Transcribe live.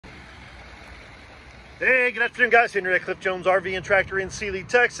Hey, good afternoon, guys. Henry at Cliff Jones RV and Tractor in Sealy,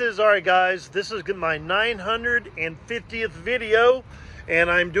 Texas. All right, guys, this is my 950th video,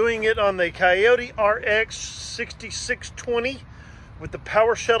 and I'm doing it on the Kioti RX6620 with the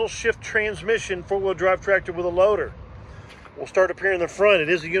power shuttle shift transmission four-wheel drive tractor with a loader. We'll start up here in the front. It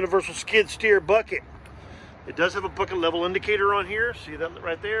is a universal skid steer bucket. It does have a bucket level indicator on here. See that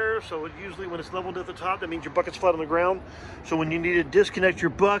right there? So it usually when it's leveled at the top, that means your bucket's flat on the ground. So when you need to disconnect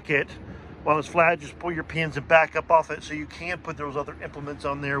your bucket while it's flat, just pull your pins and back up off it so you can put those other implements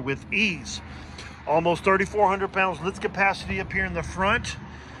on there with ease. Almost 3,400 pounds lift capacity up here in the front.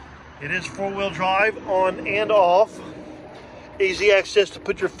 It is four-wheel drive on and off. Easy access to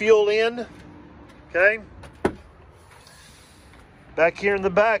put your fuel in, okay? Back here in the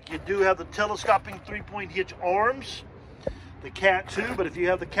back, you do have the telescoping three-point hitch arms, the Cat 2, but if you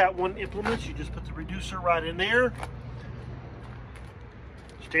have the Cat 1 implements, you just put the reducer right in there.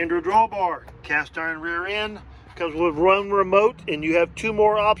 Standard drawbar, cast iron rear end, comes with one remote, and you have two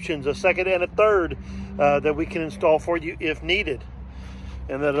more options, a second and a third, that we can install for you if needed.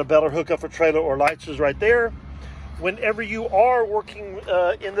 And then a better hookup for trailer or lights is right there. Whenever you are working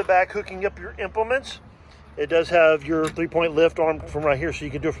in the back, hooking up your implements, it does have your three-point lift arm from right here, so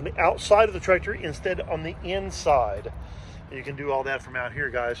you can do it from the outside of the tractor instead on the inside. You can do all that from out here,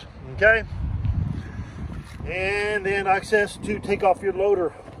 guys, okay? And then access to take off your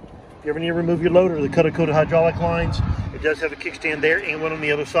loader. If you ever need to remove your loader, the cut-coated hydraulic lines, it does have a kickstand there and one on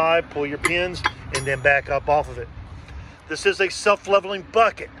the other side. Pull your pins and then back up off of it. This is a self-leveling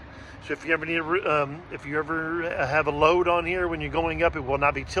bucket. So if you ever need if you ever have a load on here when you're going up, it will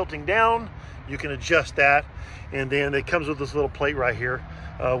not be tilting down. You can adjust that. And then it comes with this little plate right here.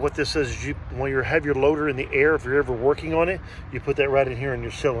 What this says is when you have your loader in the air, if you're ever working on it, you put that right in here in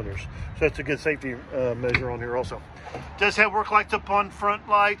your cylinders. So that's a good safety measure on here also. It does have work lights up on front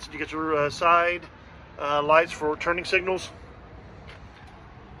lights. You get your side lights for turning signals.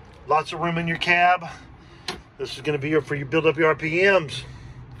 Lots of room in your cab. This is going to be for you build up your RPMs.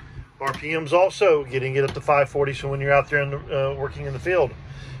 RPMs also getting it up to 540, so when you're out there working in the field.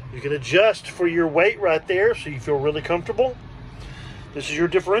 You can adjust for your weight right there so you feel really comfortable. This is your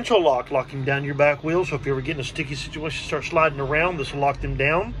differential lock, locking down your back wheels. So if you ever get in a sticky situation, start sliding around, this will lock them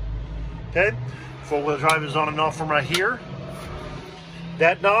down. Okay, four-wheel drive is on and off from right here.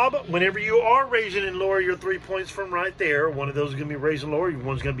 That knob, whenever you are raising and lower your 3 points from right there, one of those is going to be raise and lower,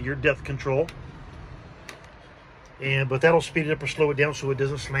 one's going to be your depth control. But that'll speed it up or slow it down so it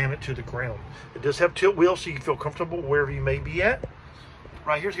doesn't slam it to the ground. It does have tilt wheels so you can feel comfortable wherever you may be at.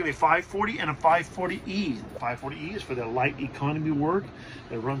 Right here is going to be 540 and a 540E. 540E is for the light economy work.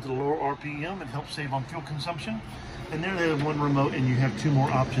 It runs at a lower RPM and helps save on fuel consumption. And then they have one remote and you have two more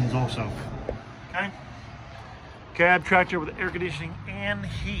options also. Okay? Cab tractor with air conditioning and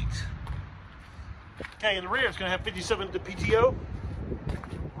heat. Okay, in the rear it's going to have 57 to PTO.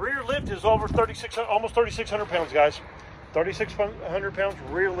 Rear lift is over almost 3,600 pounds, guys. 3,600 pounds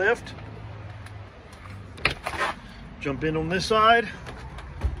rear lift. Jump in on this side.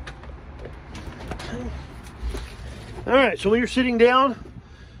 All right, so when you're sitting down,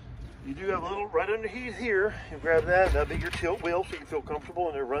 you do have a little right underneath here. You grab that, that'll be your tilt wheel so you can feel comfortable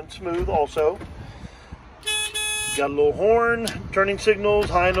and it runs smooth also. Got a little horn, turning signals,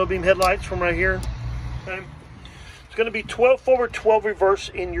 high and low beam headlights from right here. Okay. It's going to be 12 forward, 12 reverse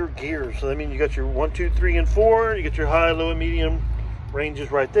in your gears. So that means you got your 1, 2, 3, and 4. You get your high, low, and medium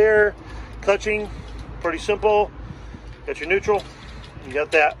ranges right there. Clutching, pretty simple. Got your neutral. You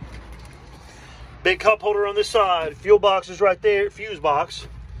got that. Big cup holder on this side. Fuel box is right there. Fuse box.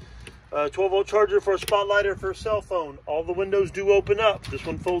 12-volt charger for a spotlight or for a cell phone. All the windows do open up. This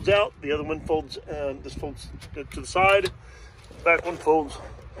one folds out. The other one folds. This folds to the side. The back one folds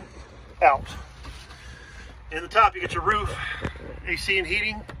out. In the top, you get your roof, AC and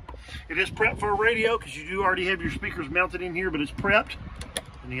heating. It is prepped for a radio because you do already have your speakers mounted in here, but it's prepped.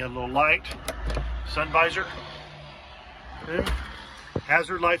 And you got a little light, sun visor. Okay.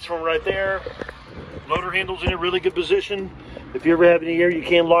 Hazard lights from right there. Loader handles in a really good position. If you ever have any air, you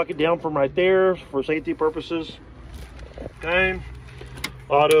can lock it down from right there for safety purposes. Okay.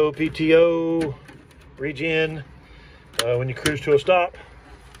 Auto, PTO, regen. When you cruise to a stop,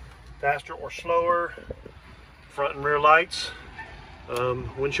 faster or slower. Front and rear lights.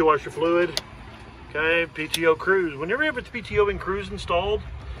 Windshield washer fluid. Okay. PTO cruise. Whenever you have a PTO and cruise installed,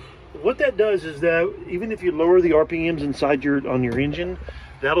 what that does is that even if you lower the RPMs inside on your engine,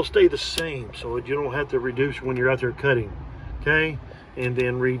 that'll stay the same, so you don't have to reduce when you're out there cutting. Okay, and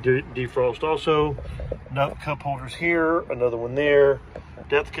then defrost also. Nut cup holders here, another one there.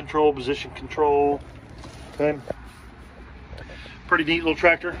 Depth control, position control. Okay, pretty neat little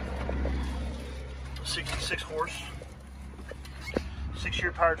tractor. 66 horse.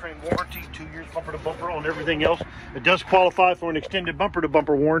 6-year powertrain warranty, 2 years bumper to bumper on everything else. It does qualify for an extended bumper to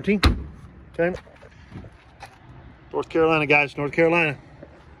bumper warranty. Okay. North Carolina, guys, North Carolina.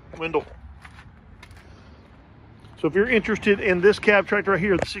 Wendell. So if you're interested in this cab tractor right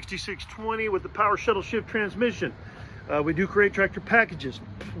here, the 6620 with the power shuttle shift transmission, we do create tractor packages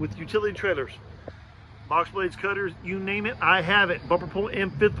with utility trailers, box blades, cutters, you name it, I have it. Bumper pull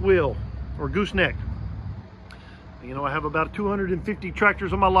and fifth wheel or gooseneck. You know, I have about 250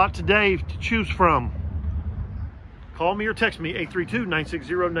 tractors on my lot today to choose from. Call me or text me,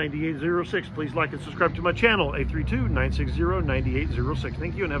 832-960-9806. Please like and subscribe to my channel, 832-960-9806.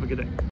 Thank you and have a good day.